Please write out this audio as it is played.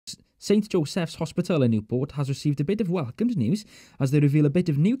St Joseph's Hospital in Newport has received a bit of welcomed news as they reveal a bit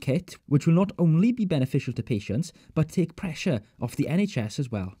of new kit which will not only be beneficial to patients but take pressure off the NHS as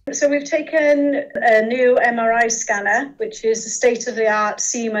well. So we've taken a new MRI scanner, which is a state-of-the-art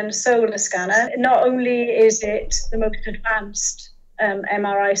Siemens solar scanner. Not only is it the most advanced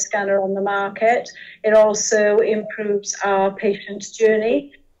MRI scanner on the market, it also improves our patient's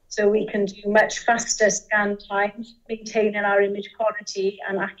journey. So we can do much faster scan times, maintaining our image quality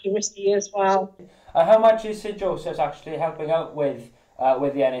and accuracy as well. How much is St Joseph's actually helping out with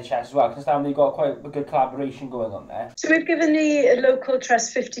the NHS as well? Because you've got quite a good collaboration going on there. So we've given the local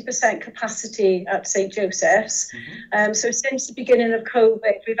trust 50% capacity at St Joseph's. So since the beginning of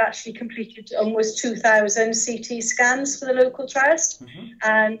COVID, we've actually completed almost 2,000 CT scans for the local trust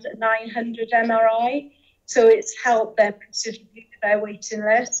and 900 MRI. So it's helped them considerably with their waiting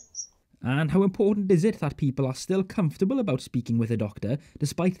lists. And how important is it that people are still comfortable about speaking with a doctor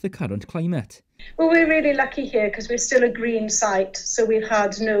despite the current climate? Well, we're really lucky here because we're still a green site, so we've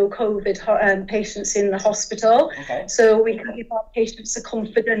had no COVID patients in the hospital. Okay. So we can give our patients the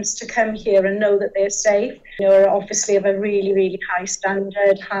confidence to come here and know that they're safe. We're obviously of a really, really high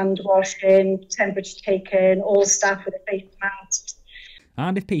standard, hand washing, temperature taken, all staff with a face mask.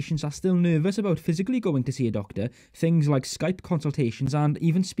 And if patients are still nervous about physically going to see a doctor, things like Skype consultations and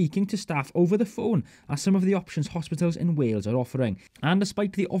even speaking to staff over the phone are some of the options hospitals in Wales are offering. And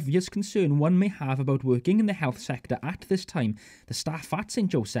despite the obvious concern one may have about working in the health sector at this time, the staff at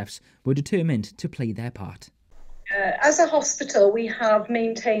St Joseph's were determined to play their part. As a hospital, we have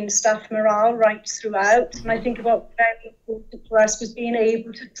maintained staff morale right throughout, and I think about very important for us was being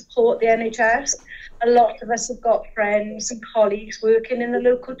able to support the NHS. A lot of us have got friends and colleagues working in the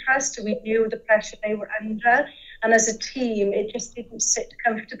local trust, and we knew the pressure they were under. And as a team, it just didn't sit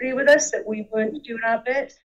comfortably with us that we weren't doing our bit.